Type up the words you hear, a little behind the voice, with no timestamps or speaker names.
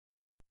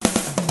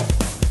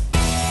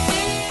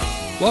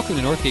Welcome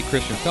to Northgate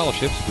Christian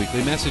Fellowship's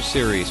weekly message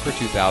series for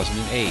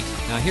 2008.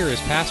 Now here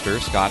is Pastor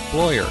Scott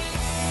Bloyer.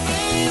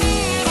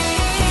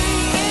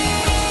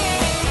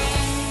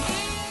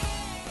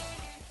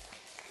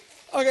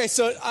 Okay,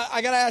 so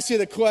I got to ask you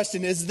the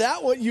question, is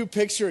that what you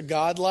picture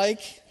God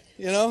like,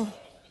 you know?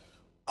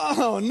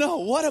 Oh, no,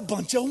 what a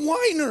bunch of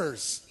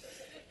whiners.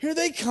 Here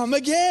they come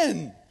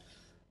again.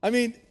 I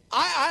mean,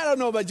 I don't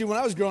know about you. When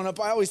I was growing up,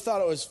 I always thought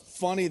it was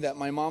funny that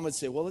my mom would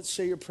say, well, let's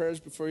say your prayers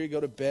before you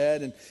go to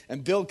bed.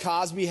 And Bill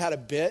Cosby had a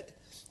bit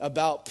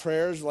about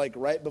prayers like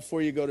right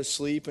before you go to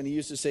sleep. And he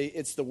used to say,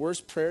 it's the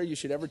worst prayer you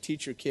should ever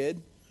teach your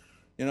kid,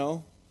 you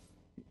know?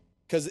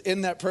 Because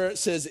in that prayer it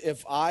says,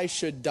 if I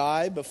should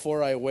die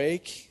before I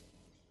wake,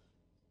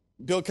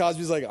 Bill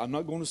Cosby's like, I'm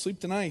not going to sleep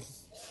tonight,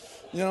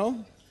 you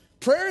know?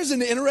 Prayer is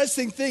an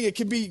interesting thing. It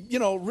can be,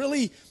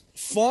 really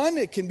fun.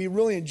 It can be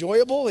really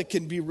enjoyable. It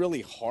can be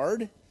really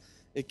hard.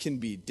 It can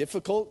be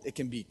difficult. It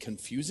can be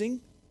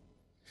confusing.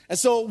 And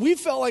so we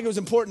felt like it was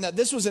important that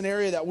this was an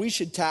area that we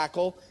should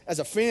tackle as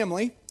a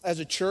family, as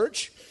a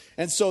church.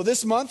 And so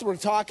this month we're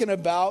talking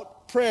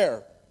about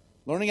prayer,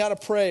 learning how to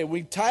pray.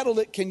 We titled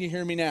it, Can You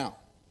Hear Me Now?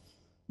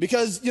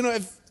 Because,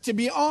 if, to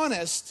be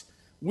honest,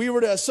 we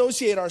were to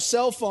associate our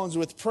cell phones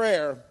with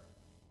prayer,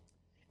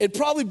 it'd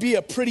probably be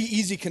a pretty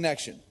easy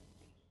connection.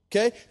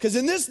 Okay? Because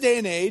in this day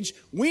and age,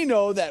 we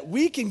know that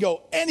we can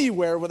go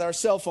anywhere with our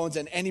cell phones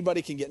and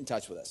anybody can get in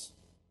touch with us.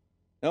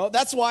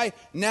 That's why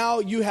now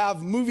you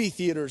have movie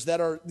theaters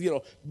that are,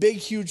 big,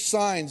 huge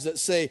signs that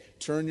say,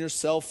 turn your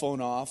cell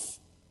phone off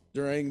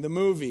during the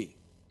movie.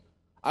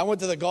 I went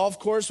to the golf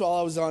course while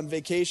I was on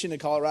vacation in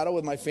Colorado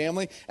with my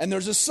family, and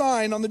there's a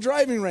sign on the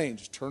driving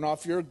range, turn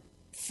off your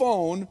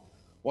phone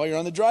while you're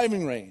on the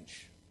driving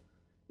range.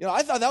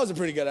 I thought that was a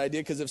pretty good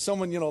idea, because if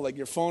someone, like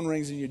your phone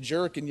rings and you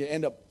jerk and you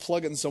end up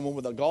plugging someone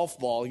with a golf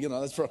ball,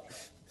 that's for,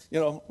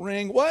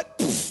 ring, what?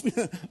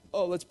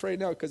 Oh, let's pray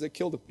now because I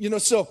killed him.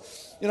 So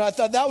I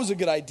thought that was a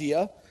good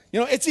idea.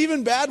 It's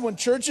even bad when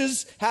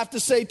churches have to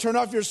say, turn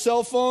off your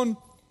cell phone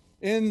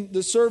in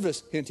the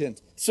service. Hint,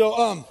 hint.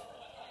 So,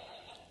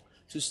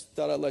 just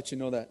thought I'd let you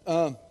know that.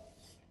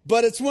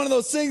 But it's one of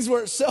those things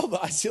where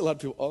I see a lot of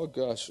people, oh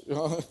gosh,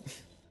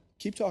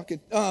 keep talking.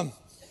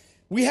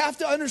 We have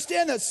to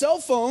understand that cell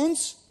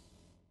phones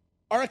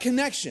are a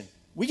connection.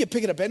 We can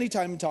pick it up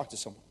anytime and talk to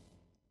someone.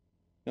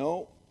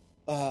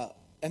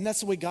 And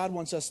that's the way God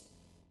wants us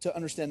to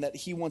understand, that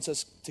he wants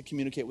us to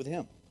communicate with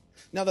him.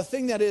 Now, the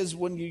thing that is,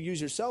 when you use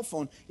your cell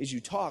phone, is you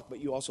talk, but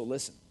you also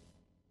listen.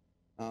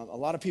 A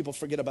lot of people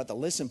forget about the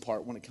listen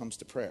part when it comes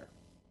to prayer.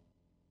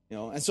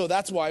 And so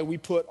that's why we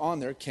put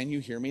on there, can you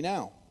hear me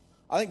now?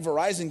 I think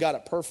Verizon got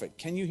it perfect.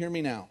 Can you hear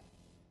me now?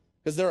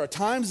 Because there are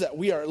times that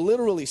we are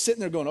literally sitting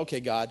there going, okay,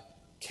 God,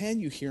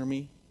 can you hear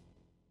me?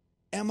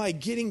 Am I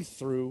getting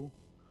through?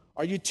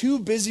 Are you too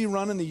busy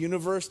running the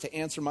universe to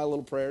answer my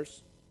little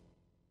prayers?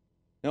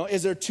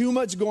 Is there too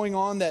much going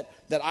on that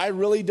I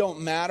really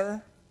don't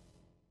matter?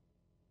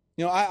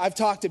 I've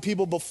talked to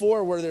people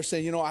before where they're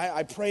saying,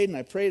 I prayed and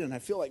I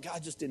feel like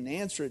God just didn't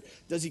answer it.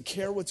 Does he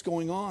care what's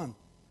going on?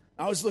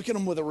 I was looking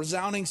at him with a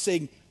resounding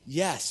saying,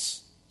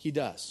 yes, he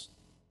does.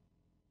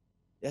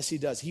 Yes, he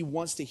does. He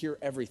wants to hear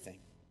everything.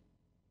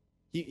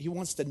 He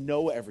wants to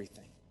know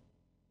everything.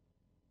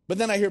 But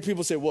then I hear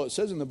people say, well, it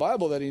says in the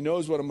Bible that he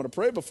knows what I'm going to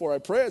pray before I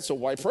pray it, so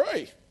why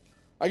pray?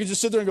 I can just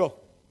sit there and go,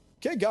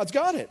 okay, God's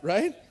got it,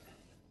 right?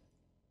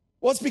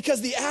 Well, it's because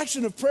the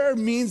action of prayer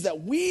means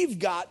that we've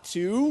got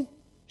to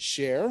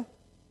share,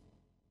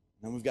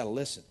 and we've got to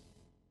listen.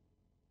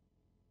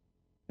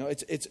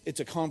 It's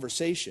a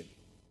conversation.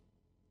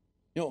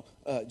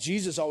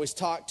 Jesus always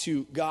talked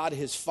to God,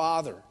 his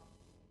Father.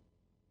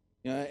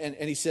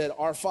 And he said,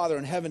 our Father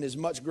in heaven is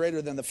much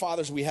greater than the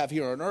fathers we have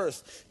here on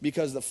earth,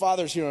 because the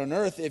fathers here on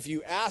earth, if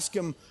you ask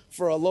them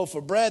for a loaf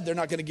of bread, they're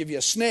not going to give you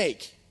a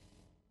snake,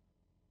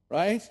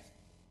 right?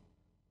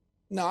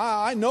 Now,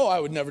 I know I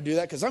would never do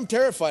that because I'm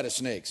terrified of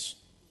snakes.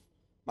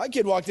 My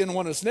kid walked in and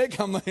wanted a snake.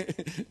 I'm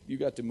like, you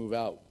got to move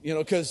out,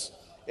 because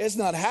it's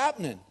not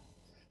happening.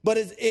 But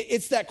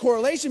it's that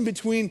correlation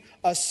between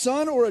a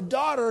son or a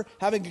daughter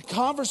having a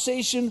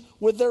conversation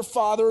with their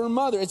father or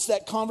mother. It's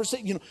that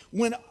conversation.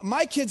 When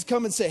my kids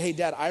come and say, hey,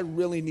 Dad, I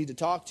really need to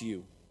talk to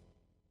you,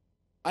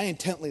 I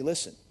intently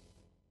listen.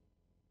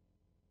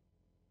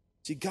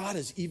 See, God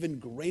is even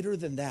greater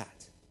than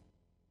that.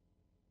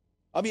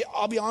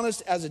 I'll be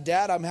honest, as a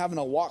dad, I'm having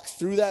to walk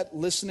through that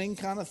listening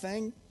kind of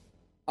thing.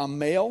 I'm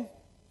male.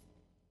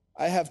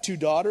 I have 2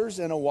 daughters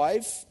and a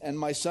wife, and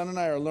my son and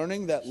I are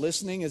learning that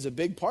listening is a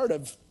big part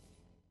of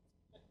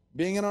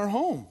being in our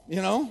home,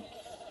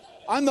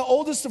 I'm the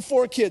oldest of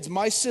 4 kids.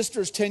 My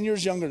sister's 10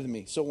 years younger than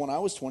me. So when I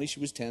was 20, she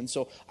was 10.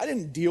 So I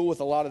didn't deal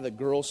with a lot of the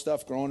girl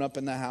stuff growing up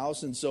in the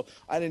house. And so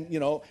I didn't,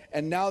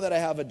 and now that I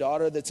have a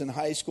daughter that's in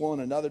high school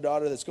and another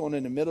daughter that's going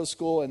into middle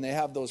school, and they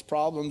have those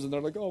problems, and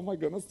they're like, oh my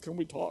goodness, can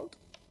we talk?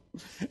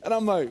 And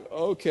I'm like,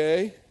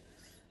 okay,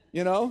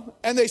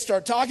 and they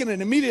start talking,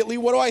 and immediately,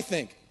 what do I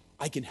think?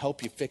 I can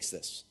help you fix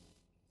this.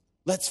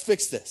 Let's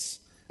fix this.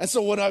 And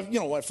so when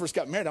I first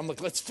got married, I'm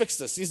like, let's fix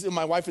this.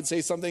 My wife would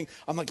say something.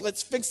 I'm like,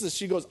 let's fix this.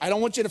 She goes, I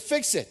don't want you to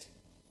fix it.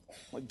 I'm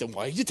like, then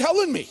why are you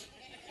telling me?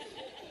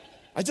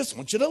 I just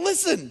want you to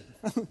listen.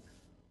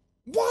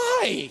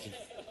 Why?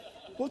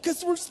 Well,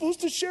 because we're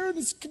supposed to share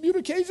this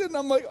communication. And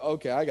I'm like,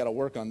 okay, I got to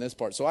work on this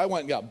part. So I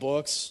went and got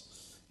books.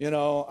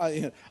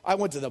 I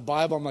went to the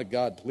Bible. I'm like,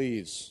 God,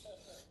 please.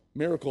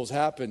 Miracles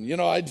happen.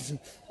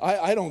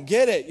 I don't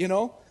get it,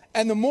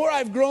 And the more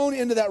I've grown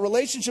into that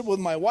relationship with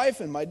my wife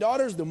and my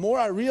daughters, the more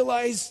I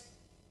realize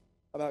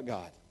about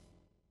God.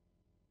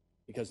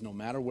 Because no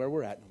matter where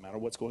we're at, no matter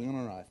what's going on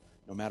in our life,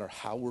 no matter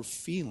how we're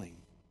feeling,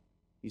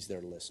 he's there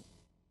to listen.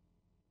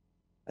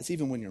 That's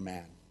even when you're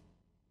mad.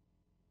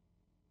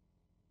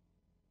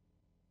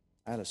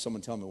 I had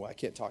someone tell me, well, I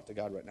can't talk to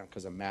God right now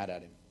because I'm mad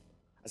at him.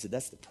 I said,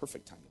 that's the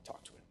perfect time to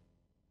talk to him.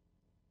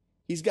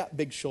 He's got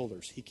big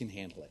shoulders. He can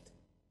handle it.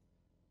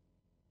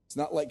 It's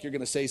not like you're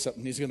going to say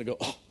something. He's going to go,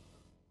 oh,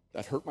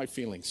 that hurt my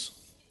feelings.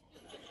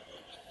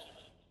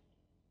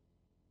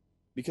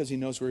 Because he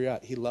knows where you're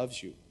at. He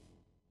loves you.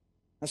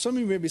 Now, some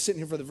of you may be sitting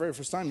here for the very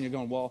first time and you're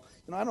going, well,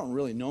 I don't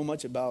really know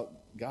much about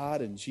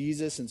God and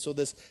Jesus, and so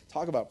this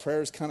talk about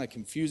prayer is kind of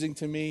confusing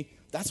to me.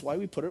 That's why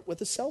we put it with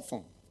a cell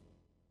phone.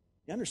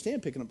 You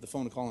understand picking up the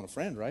phone and calling a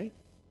friend, right?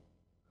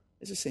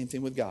 It's the same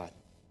thing with God.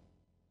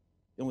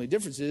 The only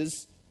difference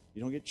is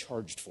you don't get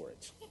charged for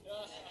it.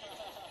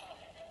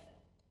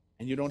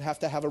 And you don't have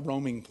to have a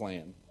roaming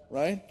plan,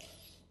 right?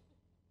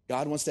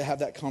 God wants to have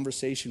that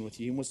conversation with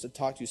you. He wants to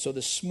talk to you. So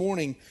this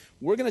morning,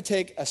 we're going to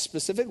take a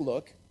specific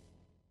look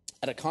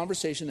at a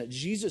conversation that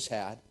Jesus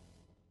had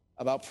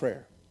about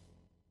prayer.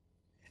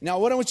 Now,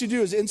 what I want you to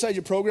do is inside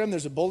your program,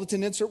 there's a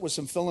bulletin insert with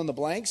some fill in the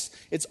blanks.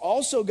 It's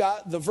also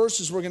got the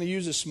verses we're going to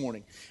use this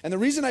morning. And the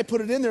reason I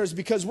put it in there is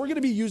because we're going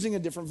to be using a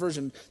different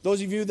version.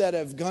 Those of you that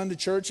have gone to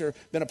church or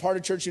been a part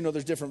of church,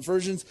 there's different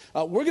versions.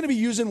 We're going to be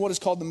using what is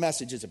called the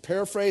Message. It's a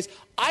paraphrase.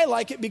 I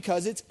like it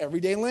because it's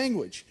everyday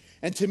language.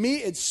 And to me,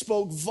 it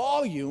spoke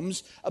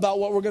volumes about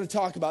what we're going to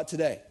talk about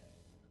today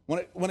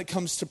when it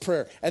comes to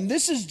prayer. And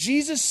this is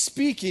Jesus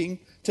speaking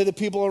to the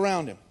people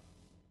around him.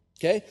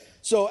 Okay?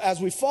 So as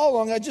we follow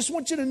along, I just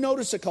want you to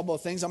notice a couple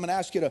of things. I'm going to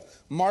ask you to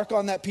mark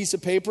on that piece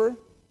of paper,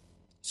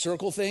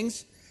 circle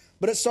things.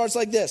 But it starts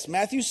like this.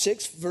 Matthew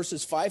 6,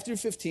 verses 5 through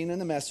 15 in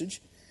the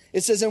Message.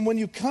 It says, and when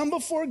you come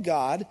before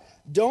God,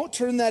 don't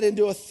turn that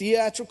into a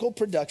theatrical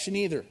production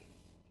either.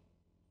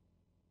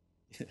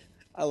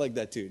 I like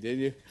that too, didn't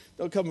you?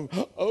 Don't come,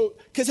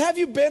 because have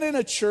you been in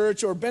a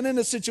church or been in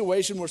a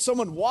situation where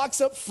someone walks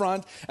up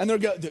front and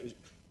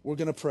we're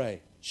going to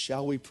pray.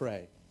 Shall we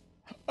pray?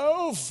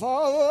 Oh,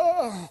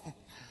 Father,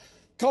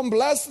 come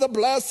bless the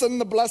blessed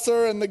and the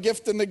blesser and the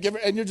gift and the giver.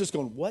 And you're just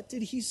going, what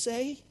did he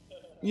say?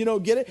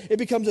 Get it? It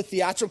becomes a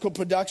theatrical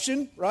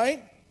production,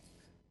 right?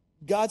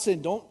 God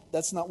said,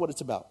 that's not what it's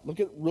about. Look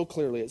at it real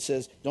clearly. It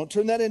says, don't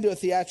turn that into a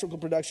theatrical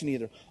production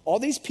either. All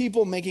these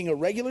people making a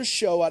regular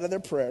show out of their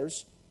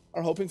prayers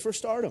are hoping for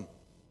stardom.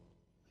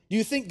 Do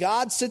you think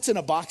God sits in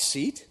a box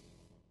seat?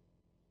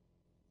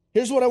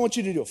 Here's what I want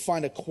you to do.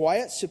 Find a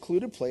quiet,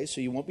 secluded place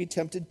so you won't be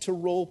tempted to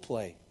role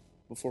play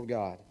before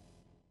God.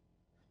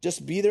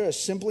 Just be there as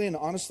simply and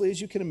honestly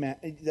as you can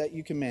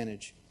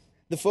manage.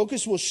 The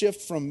focus will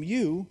shift from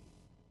you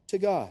to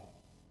God,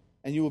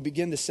 and you will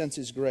begin to sense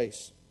his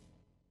grace.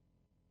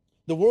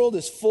 The world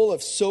is full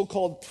of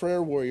so-called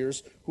prayer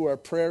warriors who are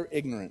prayer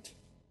ignorant.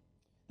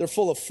 They're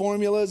full of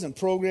formulas and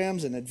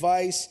programs and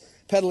advice,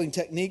 peddling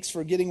techniques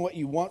for getting what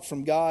you want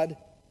from God.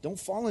 Don't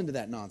fall into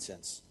that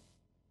nonsense.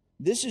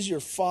 This is your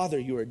Father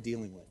you are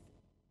dealing with,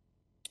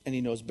 and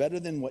he knows better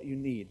than what you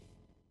need.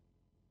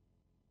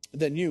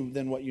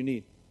 Than what you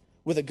need.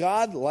 With a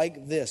God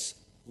like this,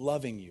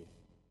 loving you,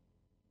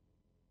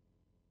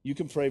 you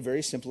can pray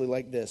very simply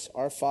like this.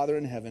 Our Father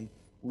in heaven,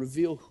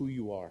 reveal who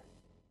you are.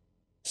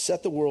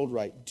 Set the world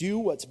right. Do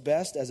what's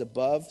best as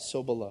above,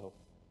 so below.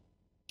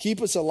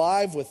 Keep us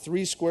alive with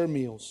 3 square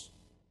meals.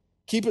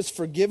 Keep us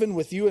forgiven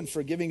with you and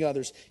forgiving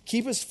others.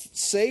 Keep us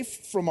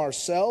safe from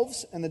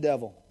ourselves and the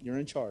devil. You're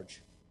in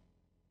charge.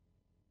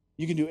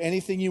 You can do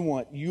anything you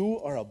want. You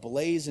are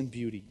ablaze in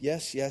beauty.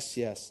 Yes, yes,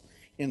 yes.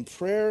 In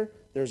prayer,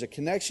 there's a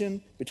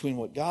connection between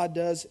what God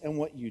does and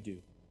what you do.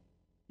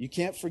 You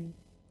can't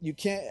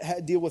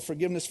deal with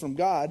forgiveness from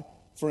God,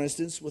 for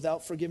instance,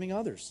 without forgiving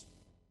others.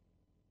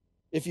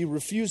 If you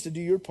refuse to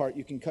do your part,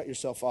 you can cut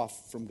yourself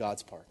off from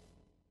God's part.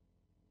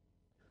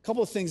 A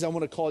couple of things I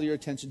want to call your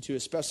attention to,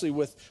 especially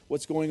with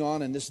what's going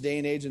on in this day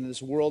and age and in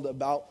this world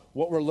about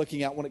what we're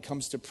looking at when it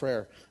comes to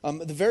prayer.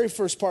 The very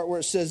first part where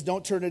it says,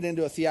 don't turn it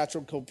into a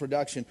theatrical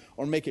production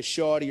or make a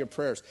show out of your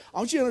prayers. I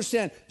want you to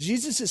understand,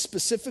 Jesus is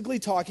specifically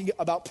talking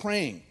about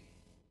praying.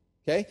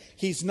 Okay?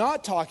 He's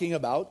not talking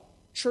about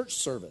church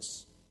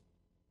service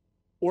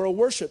or a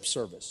worship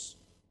service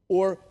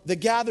or the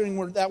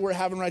gathering that we're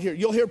having right here.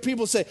 You'll hear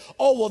people say,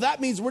 oh, well,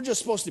 that means we're just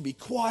supposed to be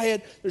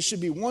quiet. There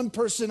should be one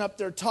person up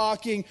there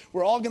talking.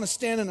 We're all going to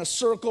stand in a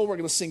circle. We're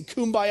going to sing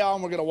Kumbaya,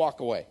 and we're going to walk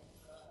away.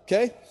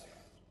 Okay?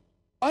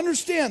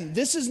 Understand,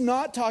 this is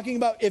not talking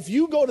about, if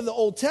you go to the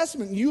Old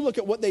Testament and you look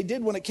at what they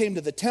did when it came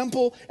to the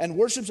temple and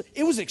worship,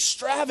 it was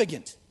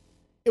extravagant.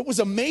 It was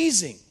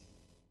amazing.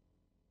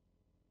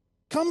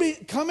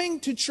 Coming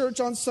to church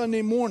on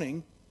Sunday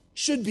morning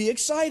should be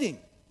exciting.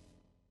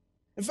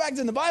 In fact,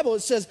 in the Bible it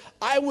says,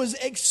 I was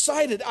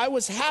excited, I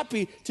was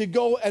happy to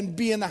go and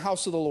be in the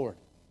house of the Lord.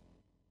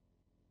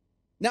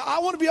 Now, I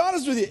want to be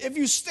honest with you. If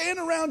you stand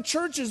around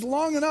churches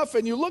long enough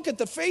and you look at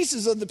the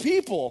faces of the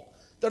people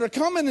that are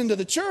coming into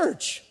the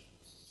church,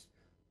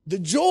 the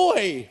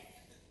joy,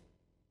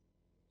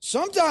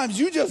 sometimes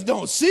you just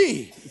don't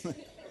see.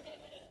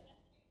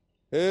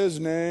 His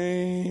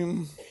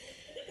name.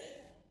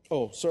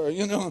 Oh, sorry,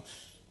 you know.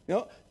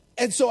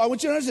 And so I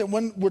want you to understand,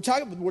 when we're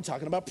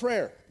talking about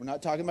prayer. We're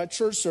not talking about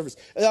church service.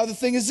 The other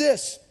thing is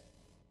this.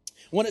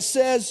 When it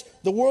says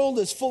the world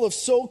is full of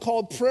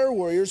so-called prayer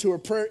warriors who are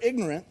prayer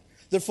ignorant,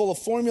 they're full of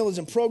formulas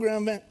and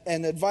programming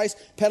and advice,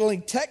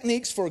 peddling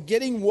techniques for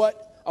getting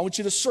what, I want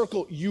you to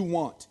circle, you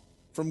want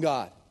from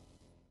God.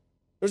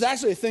 There's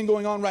actually a thing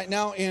going on right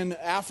now in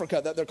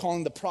Africa that they're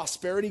calling the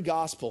prosperity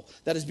gospel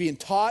that is being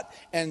taught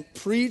and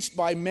preached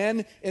by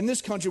men in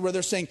this country where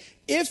they're saying,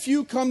 if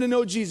you come to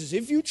know Jesus,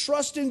 if you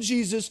trust in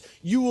Jesus,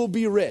 you will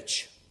be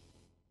rich.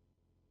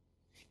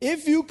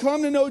 If you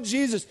come to know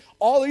Jesus,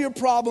 all of your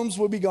problems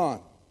will be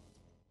gone.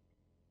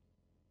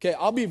 Okay,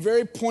 I'll be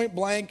very point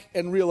blank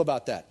and real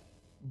about that.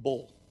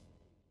 Bull.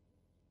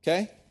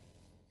 Okay?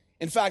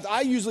 In fact, I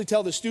usually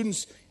tell the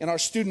students in our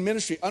student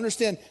ministry,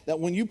 understand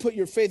that when you put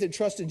your faith and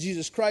trust in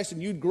Jesus Christ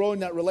and you grow in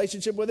that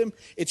relationship with him,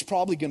 it's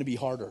probably going to be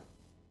harder,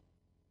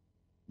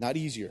 not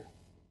easier.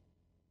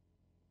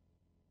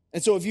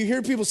 And so if you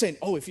hear people saying,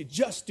 oh, if you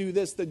just do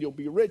this, then you'll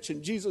be rich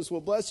and Jesus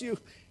will bless you,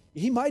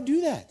 he might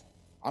do that.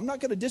 I'm not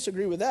going to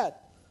disagree with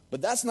that.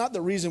 But that's not the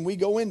reason we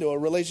go into a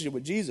relationship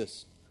with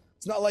Jesus.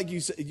 It's not like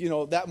you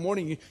know, that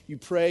morning you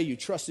pray, you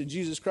trust in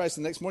Jesus Christ,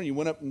 the next morning you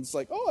went up and it's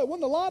like, oh, I won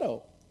the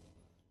lotto.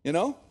 You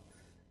know?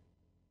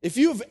 If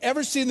you've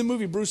ever seen the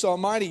movie Bruce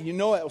Almighty, you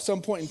know at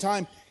some point in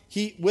time,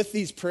 with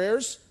these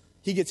prayers,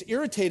 he gets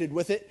irritated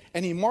with it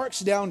and he marks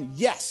down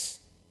yes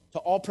to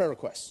all prayer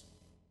requests.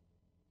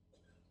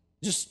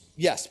 Just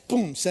yes,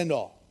 boom, send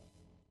all.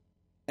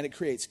 And it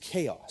creates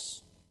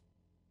chaos.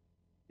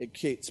 It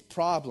creates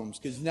problems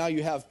because now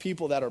you have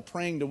people that are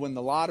praying to win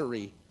the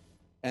lottery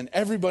and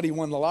everybody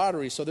won the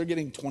lottery, so they're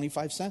getting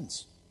 25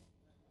 cents.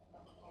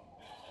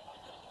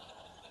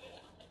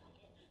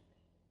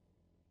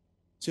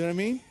 See what I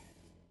mean?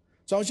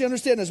 So I want you to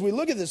understand, as we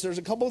look at this, there's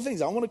a couple of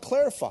things I want to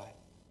clarify.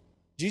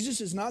 Jesus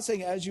is not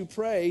saying as you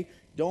pray,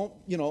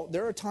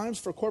 there are times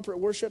for corporate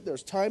worship,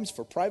 there's times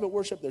for private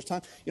worship, there's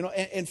time,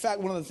 in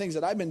fact, one of the things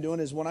that I've been doing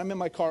is when I'm in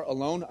my car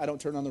alone, I don't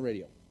turn on the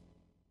radio.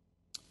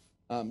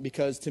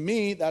 Because to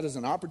me, that is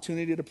an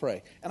opportunity to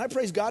pray. And I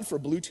praise God for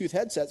Bluetooth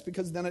headsets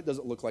because then it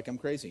doesn't look like I'm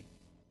crazy.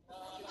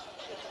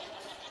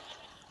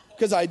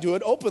 Because I do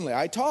it openly.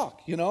 I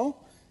talk,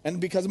 And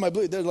because of my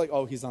Bluetooth, they're like,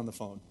 oh, he's on the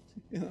phone.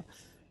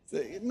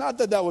 Not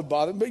that would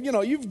bother them,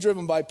 but, you've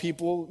driven by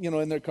people,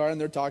 in their car and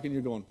they're talking,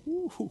 you're going,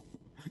 ooh.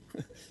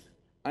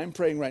 I'm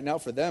praying right now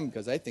for them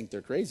because I think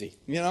they're crazy,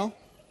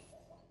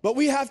 But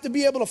we have to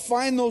be able to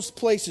find those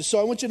places. So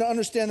I want you to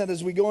understand that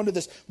as we go into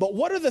this. But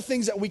what are the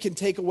things that we can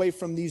take away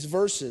from these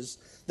verses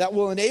that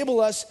will enable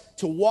us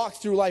to walk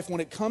through life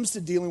when it comes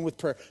to dealing with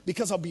prayer?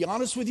 Because I'll be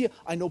honest with you,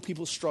 I know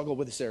people struggle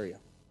with this area.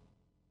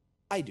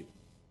 I do.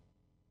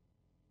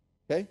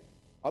 Okay?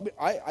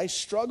 I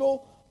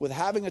struggle with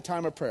having a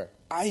time of prayer.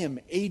 I am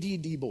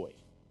ADD boy.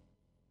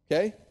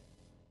 Okay?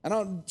 I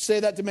don't say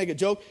that to make a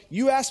joke.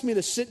 You ask me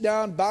to sit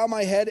down, bow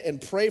my head,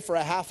 and pray for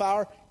a half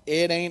hour,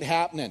 it ain't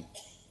happening.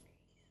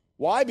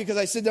 Why? Because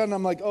I sit down and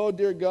I'm like, oh,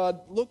 dear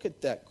God, look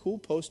at that cool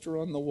poster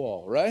on the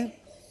wall, right?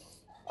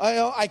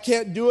 I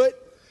can't do it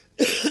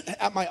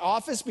at my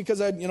office because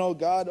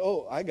God,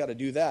 I got to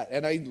do that.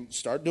 And I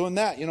start doing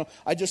that.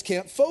 I just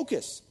can't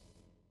focus.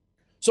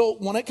 So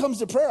when it comes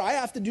to prayer, I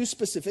have to do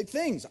specific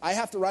things. I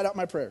have to write out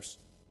my prayers.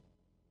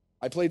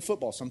 I played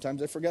football.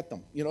 Sometimes I forget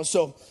them,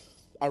 so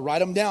I write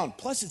them down.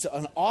 Plus, it's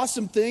an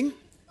awesome thing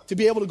to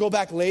be able to go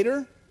back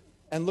later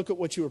and look at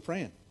what you were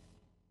praying.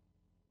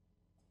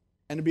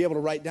 And to be able to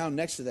write down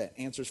next to that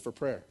answers for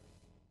prayer.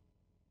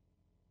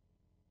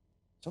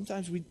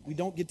 Sometimes we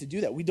don't get to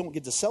do that. We don't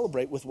get to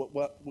celebrate with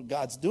what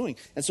God's doing.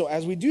 And so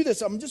as we do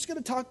this, I'm just going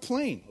to talk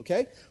plain,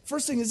 okay?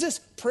 First thing is this.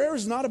 Prayer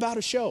is not about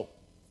a show.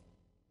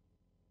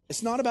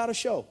 It's not about a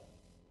show.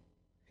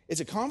 It's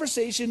a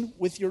conversation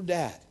with your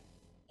dad.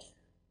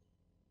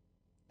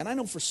 And I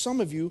know for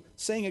some of you,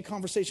 saying a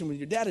conversation with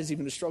your dad is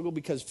even a struggle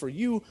because for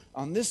you,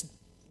 on this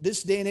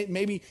day and age,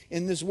 maybe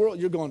in this world,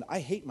 you're going, I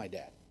hate my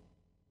dad.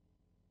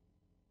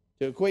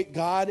 To equate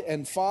God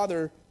and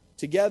Father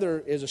together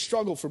is a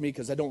struggle for me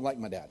because I don't like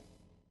my dad.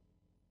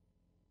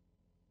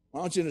 I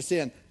want you to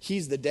understand,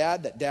 he's the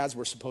dad that dads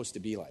were supposed to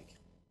be like.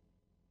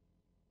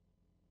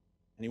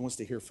 And he wants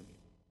to hear from you.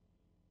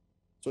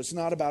 So it's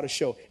not about a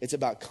show. It's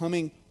about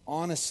coming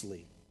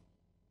honestly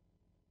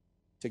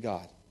to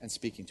God and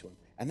speaking to him.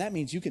 And that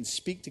means you can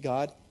speak to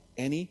God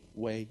any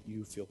way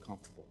you feel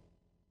comfortable.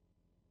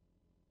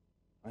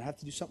 I have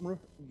to do something.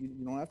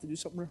 You don't have to do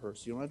something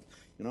rehearsed. You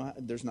don't have,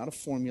 there's not a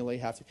formula you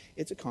have to.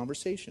 It's a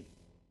conversation.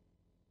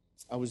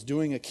 I was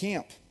doing a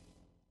camp,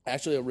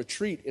 actually a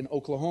retreat in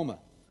Oklahoma.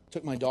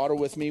 Took my daughter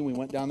with me. We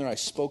went down there. I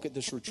spoke at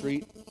this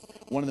retreat.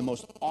 One of the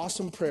most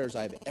awesome prayers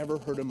I've ever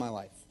heard in my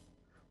life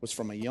was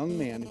from a young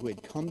man who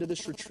had come to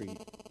this retreat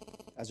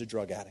as a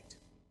drug addict.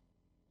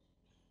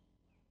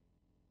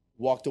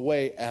 Walked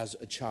away as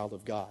a child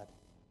of God.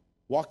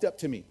 Walked up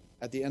to me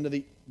at the end of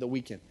the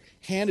weekend.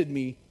 Handed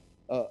me,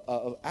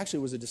 actually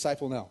it was a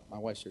disciple now. My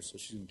wife's here, so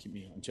she's going to keep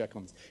me on check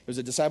on this. It was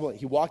a disciple.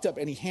 He walked up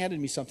and he handed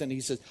me something. And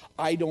he says,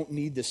 I don't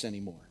need this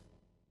anymore.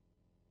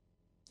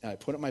 And I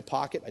put it in my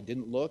pocket. I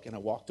didn't look, and I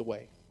walked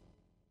away.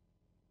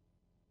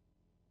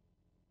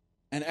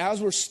 And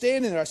as we're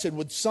standing there, I said,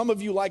 would some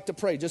of you like to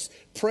pray? Just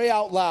pray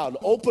out loud.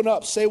 Open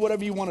up. Say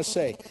whatever you want to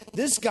say.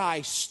 This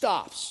guy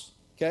stops,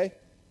 okay?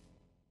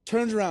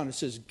 Turns around and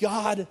says,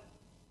 God,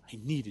 I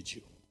needed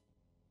you.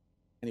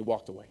 And he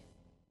walked away.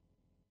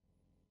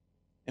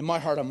 In my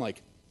heart, I'm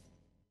like,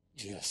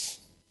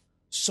 yes,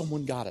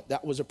 someone got it.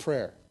 That was a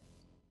prayer.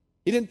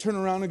 He didn't turn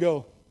around and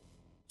go,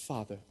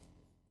 Father,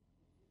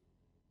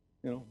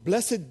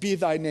 blessed be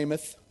thy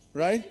nameth,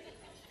 right?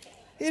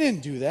 He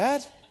didn't do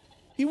that.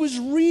 He was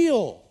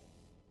real.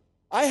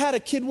 I had a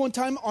kid one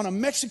time on a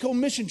Mexico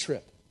mission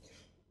trip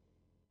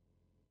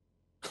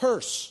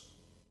curse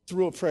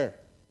through a prayer.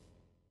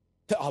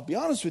 I'll be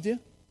honest with you,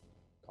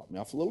 caught me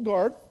off a little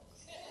guard.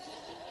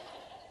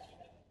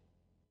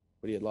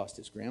 But he had lost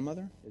his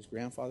grandmother, his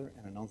grandfather,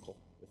 and an uncle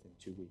within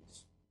 2 weeks.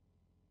 To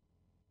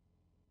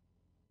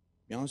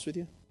be honest with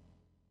you,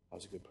 that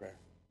was a good prayer.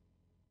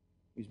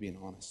 He was being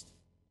honest.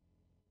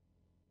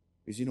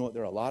 Because you know what?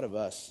 There are a lot of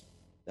us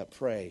that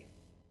pray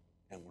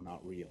and we're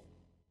not real.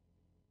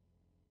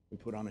 We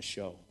put on a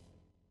show.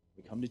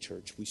 We come to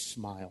church. We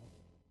smile.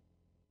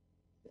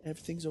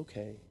 Everything's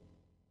okay.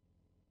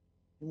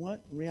 You know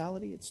what? In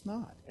reality, it's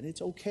not. And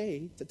it's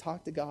okay to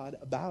talk to God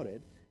about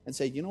it and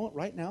say, you know what?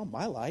 Right now,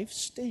 my life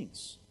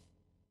stinks.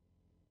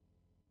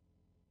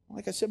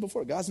 Like I said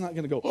before, God's not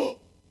going to go, oh,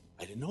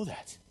 I didn't know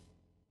that.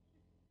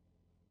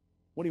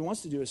 What he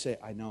wants to do is say,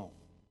 I know,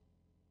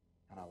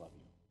 and I love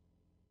you.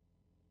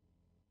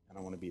 And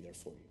I want to be there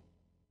for you.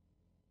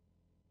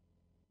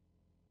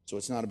 So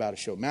it's not about a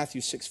show.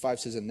 Matthew 6:5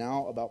 says, and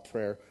now about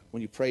prayer.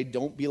 When you pray,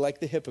 don't be like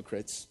the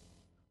hypocrites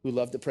who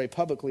love to pray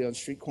publicly on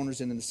street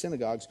corners and in the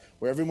synagogues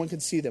where everyone can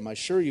see them. I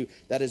assure you,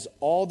 that is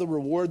all the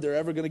reward they're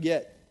ever going to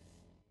get.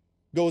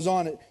 Goes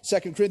on at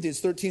 2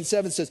 Corinthians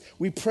 13:7 says,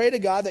 we pray to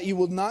God that you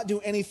will not do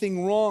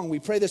anything wrong. We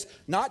pray this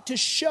not to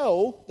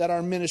show that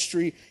our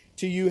ministry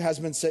to you has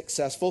been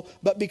successful,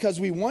 but because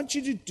we want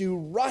you to do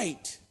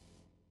right,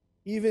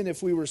 even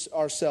if we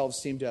ourselves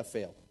seem to have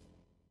failed.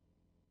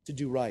 To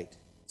do right.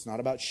 It's not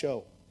about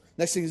show.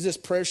 Next thing is this,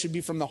 prayer should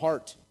be from the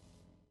heart.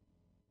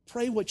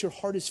 Pray what your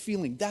heart is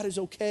feeling. That is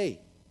okay.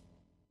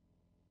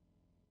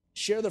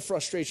 Share the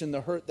frustration,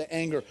 the hurt, the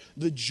anger,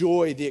 the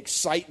joy, the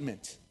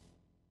excitement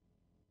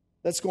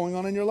that's going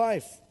on in your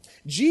life.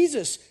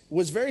 Jesus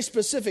was very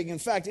specific. In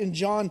fact, in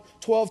John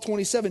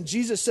 12:27,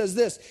 Jesus says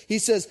this. He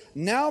says,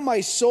 now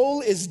my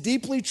soul is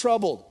deeply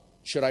troubled.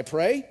 Should I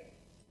pray?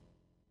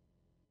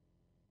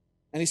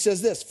 And he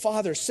says this,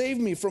 Father, save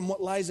me from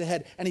what lies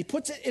ahead. And he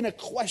puts it in a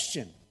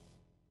question.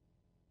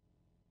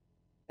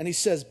 And he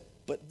says,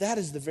 but that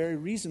is the very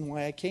reason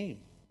why I came.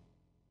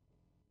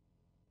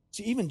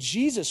 See, even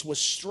Jesus was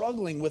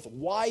struggling with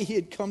why he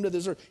had come to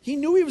this earth. He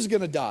knew he was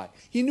going to die.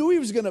 He knew he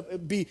was going to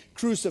be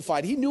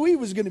crucified. He knew he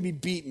was going to be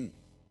beaten.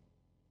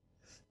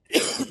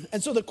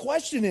 And so the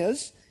question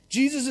is,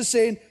 Jesus is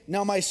saying,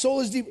 now my soul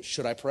is deep.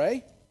 Should I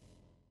pray?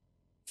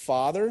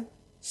 Father,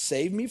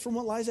 save me from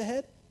what lies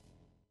ahead?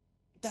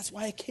 That's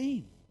why I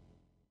came.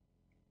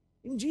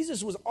 Even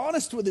Jesus was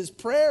honest with his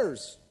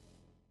prayers.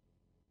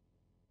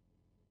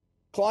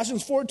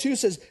 Colossians 4:2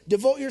 says,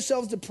 devote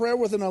yourselves to prayer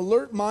with an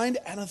alert mind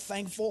and a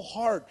thankful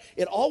heart.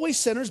 It always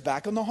centers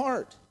back on the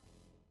heart.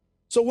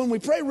 So when we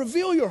pray,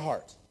 reveal your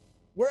heart,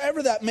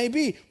 wherever that may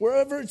be,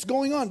 wherever it's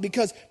going on,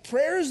 because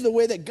prayer is the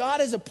way that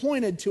God has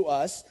appointed to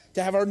us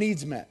to have our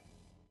needs met.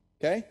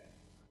 Okay?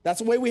 That's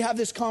the way we have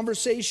this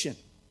conversation.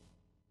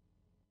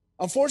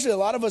 Unfortunately, a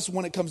lot of us,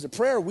 when it comes to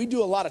prayer, we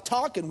do a lot of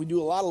talking,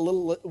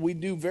 we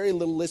do very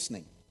little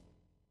listening.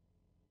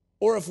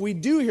 Or if we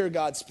do hear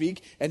God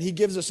speak and he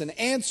gives us an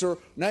answer,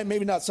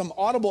 maybe not some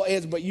audible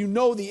answer, but you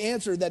know the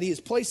answer that he has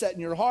placed that in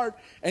your heart,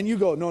 and you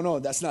go, no,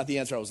 that's not the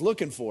answer I was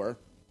looking for.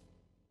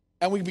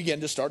 And we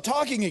begin to start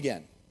talking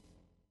again.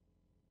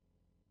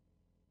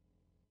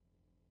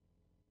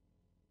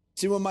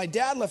 See, when my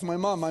dad left my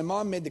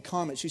mom made the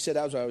comment, she said,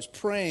 as I was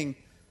praying,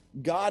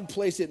 God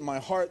placed it in my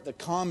heart, the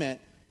comment,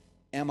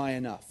 am I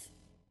enough?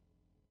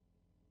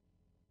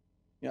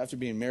 After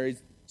being married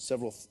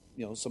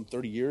some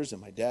 30 years,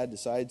 and my dad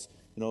decides,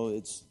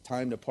 it's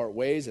time to part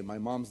ways, and my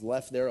mom's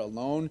left there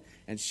alone,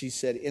 and she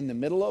said, in the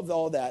middle of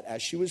all that,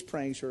 as she was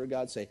praying, she heard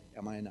God say,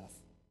 am I enough?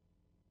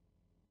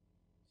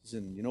 She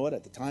said, you know what,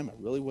 at the time, I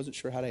really wasn't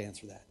sure how to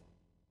answer that.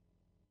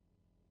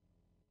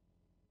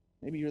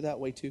 Maybe you're that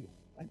way too.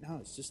 Right now,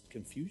 it's just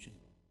confusion.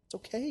 It's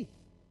okay.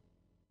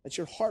 That's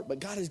your heart. But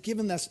God has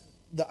given us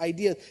the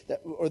idea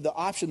that, or the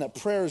option that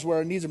prayer is where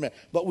our needs are met.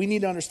 But we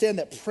need to understand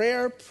that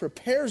prayer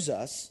prepares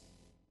us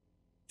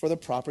for the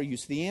proper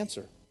use of the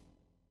answer.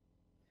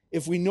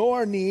 If we know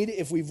our need,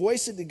 if we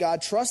voice it to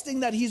God,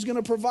 trusting that He's going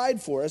to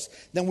provide for us,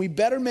 then we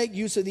better make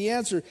use of the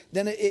answer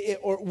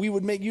or we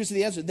would make use of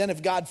the answer than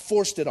if God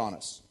forced it on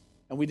us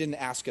and we didn't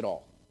ask at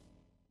all.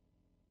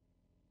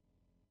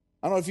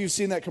 I don't know if you've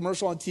seen that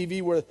commercial on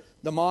TV where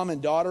the mom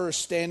and daughter are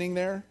standing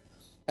there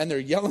and they're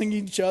yelling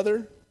at each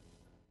other.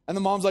 And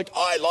the mom's like,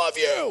 I love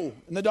you.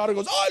 And the daughter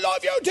goes, I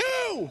love you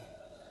too.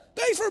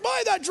 Thanks for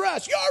buying that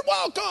dress. You're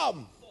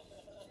welcome.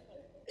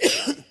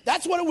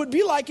 That's what it would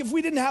be like if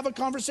we didn't have a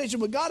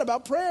conversation with God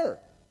about prayer.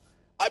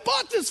 I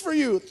bought this for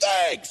you.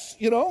 Thanks.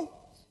 It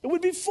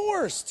would be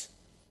forced.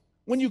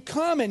 When you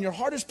come and your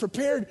heart is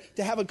prepared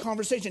to have a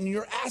conversation and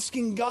you're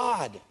asking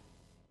God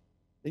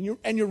and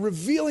you're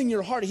revealing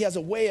your heart, He has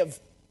a way of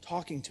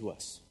talking to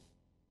us.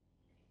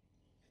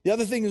 The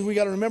other thing is we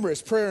got to remember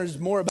is prayer is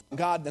more about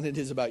God than it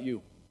is about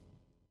you.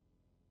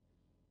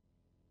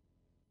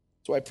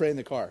 That's why I pray in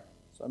the car.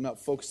 So I'm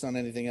not focused on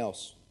anything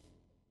else.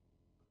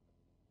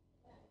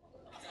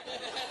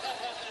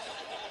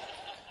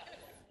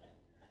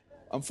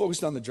 I'm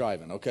focused on the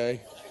driving,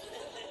 okay?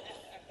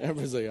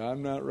 Everybody's like,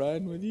 I'm not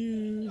riding with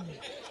you.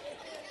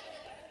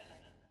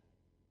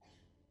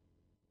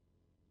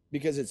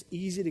 Because it's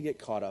easy to get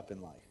caught up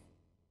in life.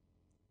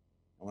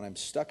 And when I'm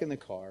stuck in the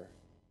car,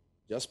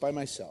 just by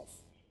myself,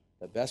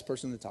 the best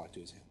person to talk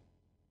to is Him.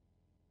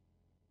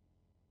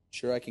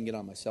 Sure, I can get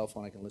on my cell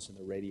phone, I can listen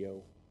to the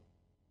radio.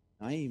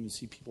 I even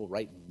see people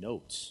writing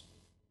notes,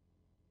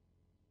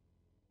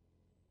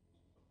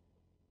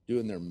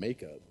 doing their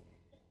makeup.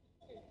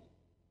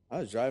 I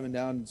was driving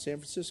down San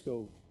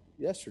Francisco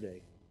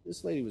yesterday.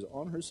 This lady was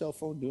on her cell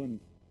phone doing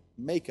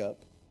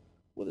makeup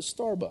with a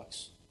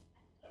Starbucks.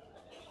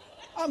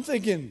 I'm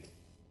thinking,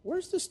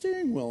 where's the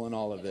steering wheel in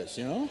all of this,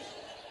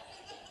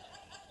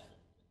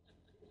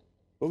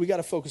 But we got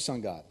to focus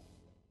on God.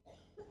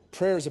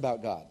 Prayer is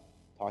about God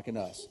talking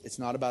to us. It's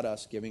not about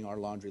us giving our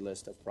laundry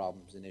list of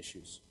problems and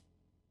issues.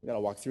 We got to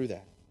walk through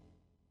that.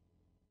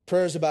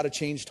 Prayer is about a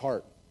changed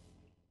heart.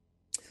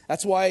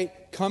 That's why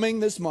coming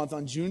this month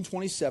on June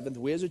 27th,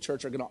 we as a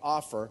church are going to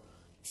offer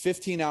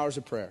 15 hours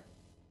of prayer.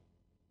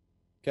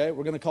 Okay?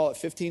 We're going to call it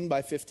 15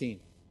 by 15. And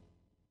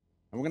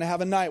we're going to have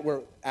a night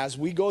where as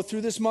we go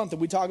through this month and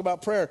we talk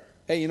about prayer,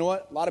 hey, you know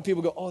what? A lot of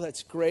people go, oh,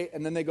 that's great.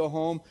 And then they go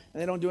home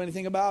and they don't do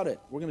anything about it.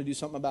 We're going to do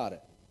something about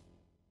it.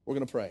 We're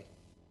going to pray.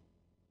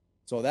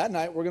 So that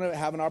night, we're going to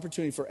have an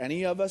opportunity for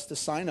any of us to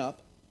sign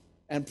up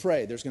and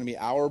pray. There's going to be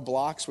hour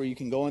blocks where you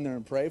can go in there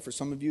and pray. For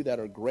some of you that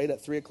are great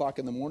at 3 o'clock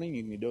in the morning,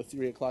 you can go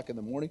 3 o'clock in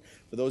the morning.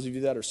 For those of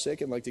you that are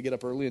sick and like to get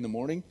up early in the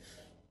morning,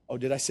 oh,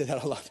 did I say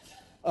that a lot?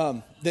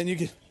 Then you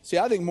can, see,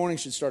 I think morning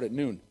should start at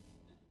noon.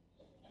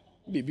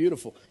 It'd be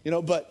beautiful.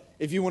 But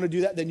if you want to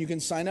do that, then you can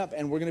sign up.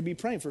 And we're going to be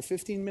praying for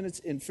 15 minutes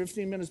in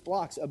 15 minutes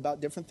blocks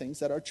about different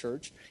things at our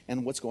church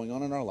and what's going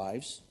on in our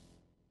lives.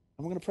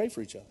 And we're going to pray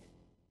for each other.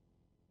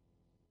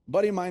 A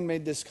buddy of mine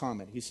made this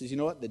comment. He says, you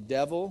know what? The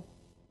devil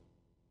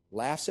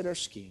laughs at our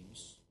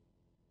schemes.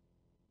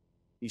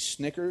 He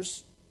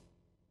snickers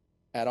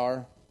at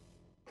our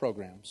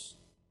programs.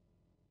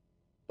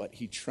 But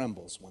he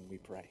trembles when we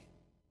pray.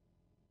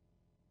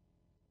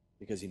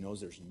 Because he knows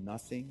there's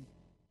nothing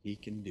he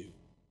can do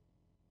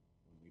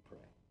when we pray.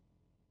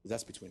 Because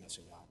that's between us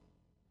and God.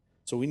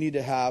 So we need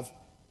to have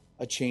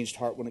a changed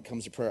heart when it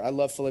comes to prayer. I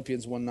love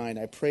Philippians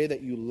 1:9. I pray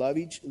that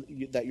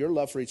that your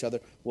love for each other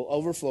will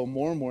overflow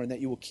more and more, and that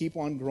you will keep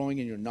on growing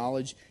in your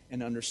knowledge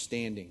and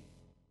understanding.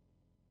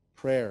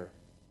 Prayer,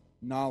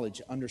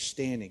 knowledge,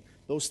 understanding.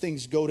 Those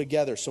things go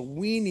together. So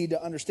we need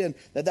to understand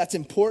that that's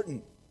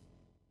important.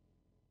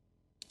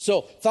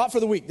 So, thought for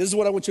the week. This is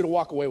what I want you to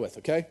walk away with,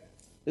 okay?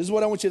 This is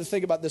what I want you to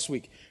think about this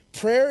week.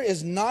 Prayer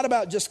is not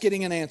about just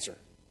getting an answer.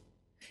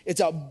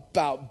 It's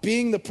about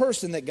being the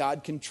person that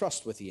God can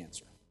trust with the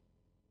answer.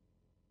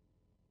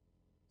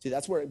 See,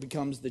 that's where it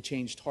becomes the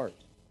changed heart.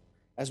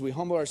 As we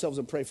humble ourselves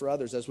and pray for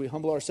others, as we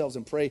humble ourselves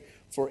and pray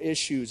for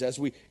issues, as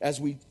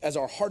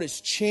our heart is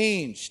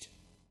changed,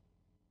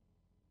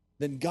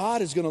 then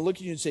God is going to look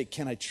at you and say,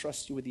 can I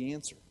trust you with the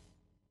answer?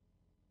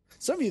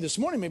 Some of you this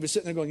morning may be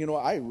sitting there going, you know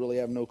what, I really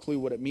have no clue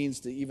what it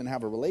means to even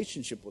have a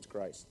relationship with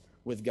Christ,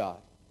 with God.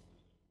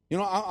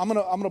 I'm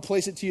going to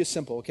place it to you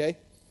simple, okay?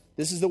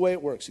 This is the way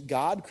it works.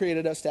 God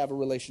created us to have a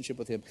relationship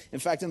with Him. In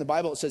fact, in the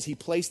Bible it says He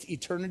placed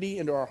eternity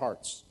into our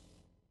hearts.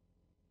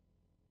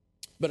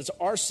 But it's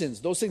our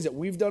sins, those things that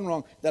we've done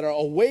wrong, that are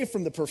away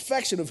from the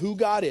perfection of who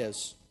God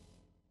is,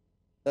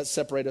 that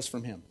separate us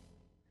from Him.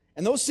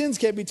 And those sins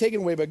can't be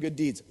taken away by good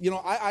deeds.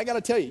 I got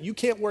to tell you, you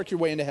can't work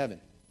your way into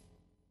heaven.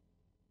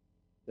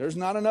 There's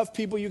not enough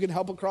people you can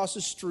help across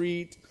the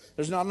street.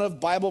 There's not enough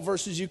Bible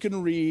verses you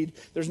can read.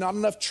 There's not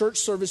enough church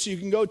service you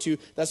can go to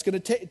that's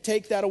going to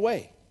take that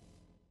away.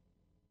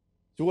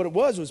 So what it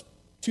was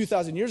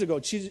 2,000 years ago,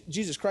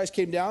 Jesus Christ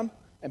came down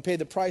and paid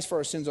the price for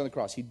our sins on the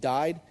cross. He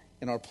died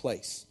in our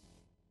place.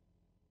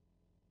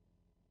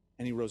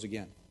 And He rose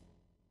again.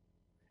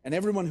 And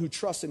everyone who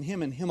trusts in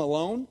him and him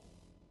alone,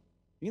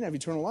 you can have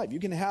eternal life. You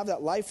can have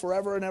that life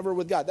forever and ever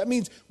with God. That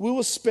means we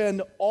will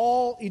spend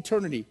all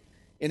eternity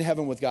in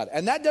heaven with God.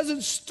 And that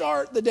doesn't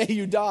start the day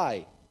you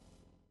die. It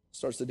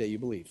starts the day you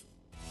believe.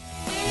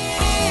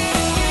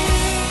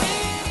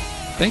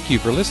 Thank you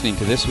for listening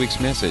to this week's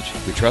message.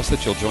 We trust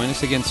that you'll join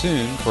us again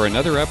soon for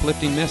another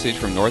uplifting message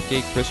from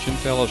Northgate Christian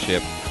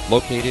Fellowship,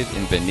 located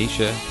in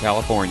Benicia,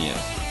 California.